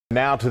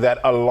Now to that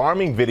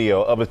alarming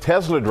video of a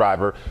Tesla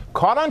driver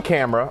caught on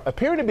camera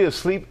appearing to be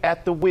asleep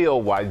at the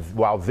wheel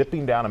while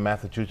zipping down a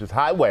Massachusetts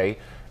highway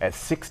at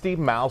 60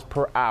 miles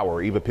per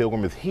hour. Eva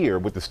Pilgrim is here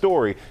with the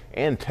story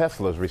and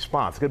Tesla's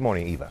response. Good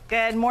morning, Eva.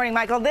 Good morning,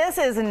 Michael. This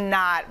is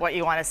not what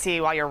you want to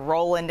see while you're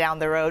rolling down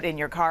the road in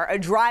your car. A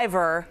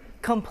driver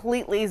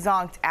completely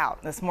zonked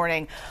out this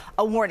morning.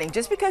 A warning,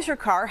 just because your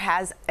car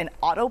has an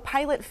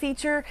autopilot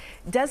feature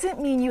doesn't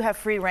mean you have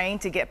free reign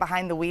to get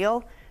behind the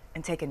wheel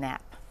and take a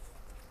nap.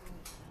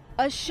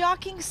 A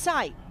shocking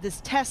sight,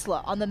 this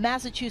Tesla on the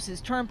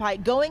Massachusetts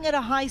Turnpike going at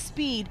a high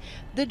speed.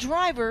 The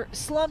driver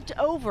slumped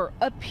over,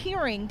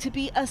 appearing to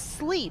be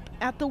asleep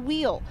at the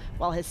wheel,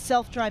 while his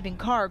self-driving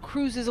car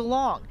cruises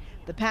along.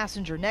 The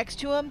passenger next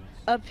to him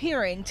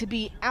appearing to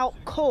be out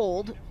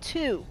cold,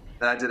 too.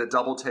 Then I did a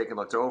double take and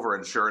looked over,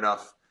 and sure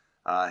enough,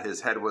 his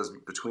head was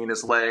between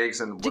his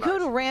legs. And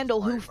Dakota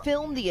Randall, who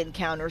filmed the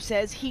encounter,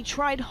 says he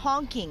tried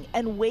honking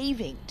and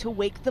waving to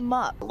wake them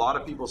up. A lot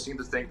of people seem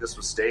to think this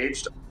was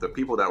staged. The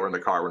people that were in the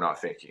car were not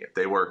faking it.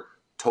 They were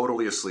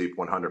totally asleep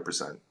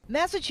 100%.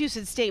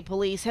 Massachusetts State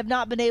Police have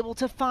not been able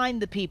to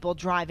find the people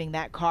driving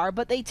that car,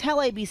 but they tell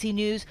ABC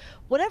News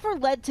whatever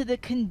led to the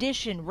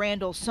condition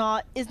Randall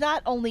saw is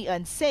not only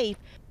unsafe,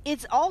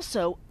 it's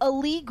also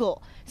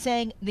illegal,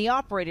 saying the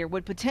operator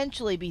would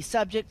potentially be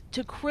subject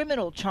to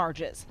criminal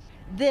charges.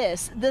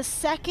 This, the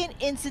second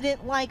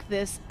incident like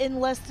this in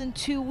less than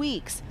 2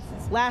 weeks.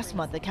 Last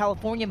month, a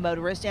California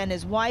motorist and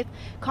his wife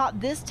caught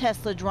this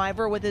Tesla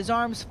driver with his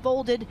arms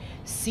folded,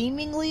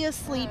 seemingly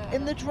asleep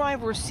in the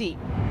driver's seat.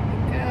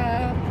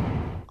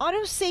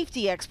 Auto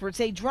safety experts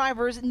say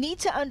drivers need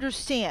to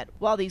understand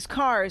while these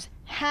cars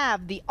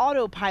have the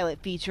autopilot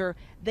feature,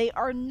 they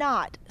are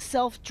not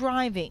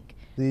self-driving.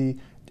 The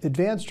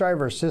advanced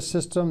driver assist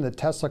system that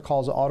Tesla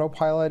calls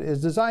autopilot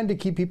is designed to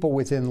keep people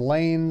within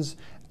lanes,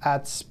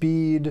 at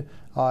speed,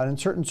 and in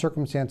certain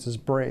circumstances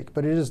brake,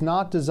 but it is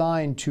not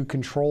designed to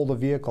control the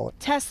vehicle.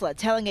 Tesla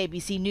telling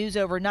ABC News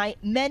overnight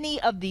many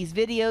of these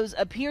videos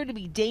appear to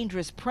be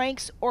dangerous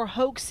pranks or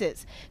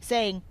hoaxes,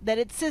 saying that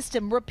its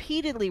system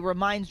repeatedly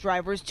reminds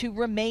drivers to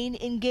remain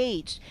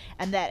engaged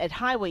and that at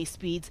highway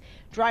speeds,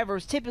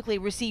 drivers typically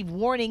receive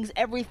warnings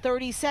every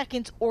 30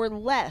 seconds or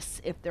less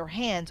if their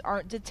hands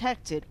aren't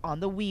detected on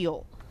the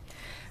wheel.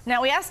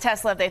 Now, we asked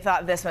Tesla if they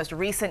thought this most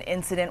recent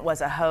incident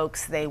was a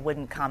hoax. They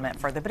wouldn't comment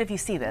further. But if you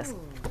see this,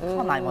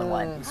 call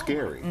 911.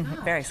 Scary.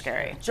 Very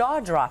scary.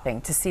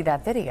 Jaw-dropping to see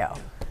that video.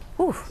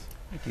 Oof.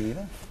 Thank you,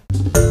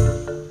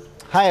 Eva.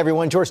 Hi,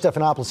 everyone. George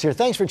Stephanopoulos here.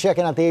 Thanks for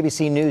checking out the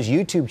ABC News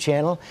YouTube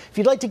channel. If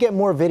you'd like to get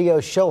more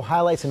videos, show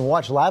highlights, and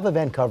watch live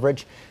event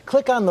coverage,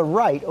 click on the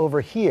right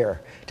over here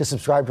to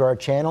subscribe to our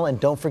channel. And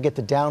don't forget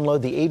to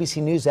download the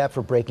ABC News app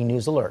for breaking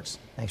news alerts.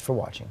 Thanks for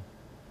watching.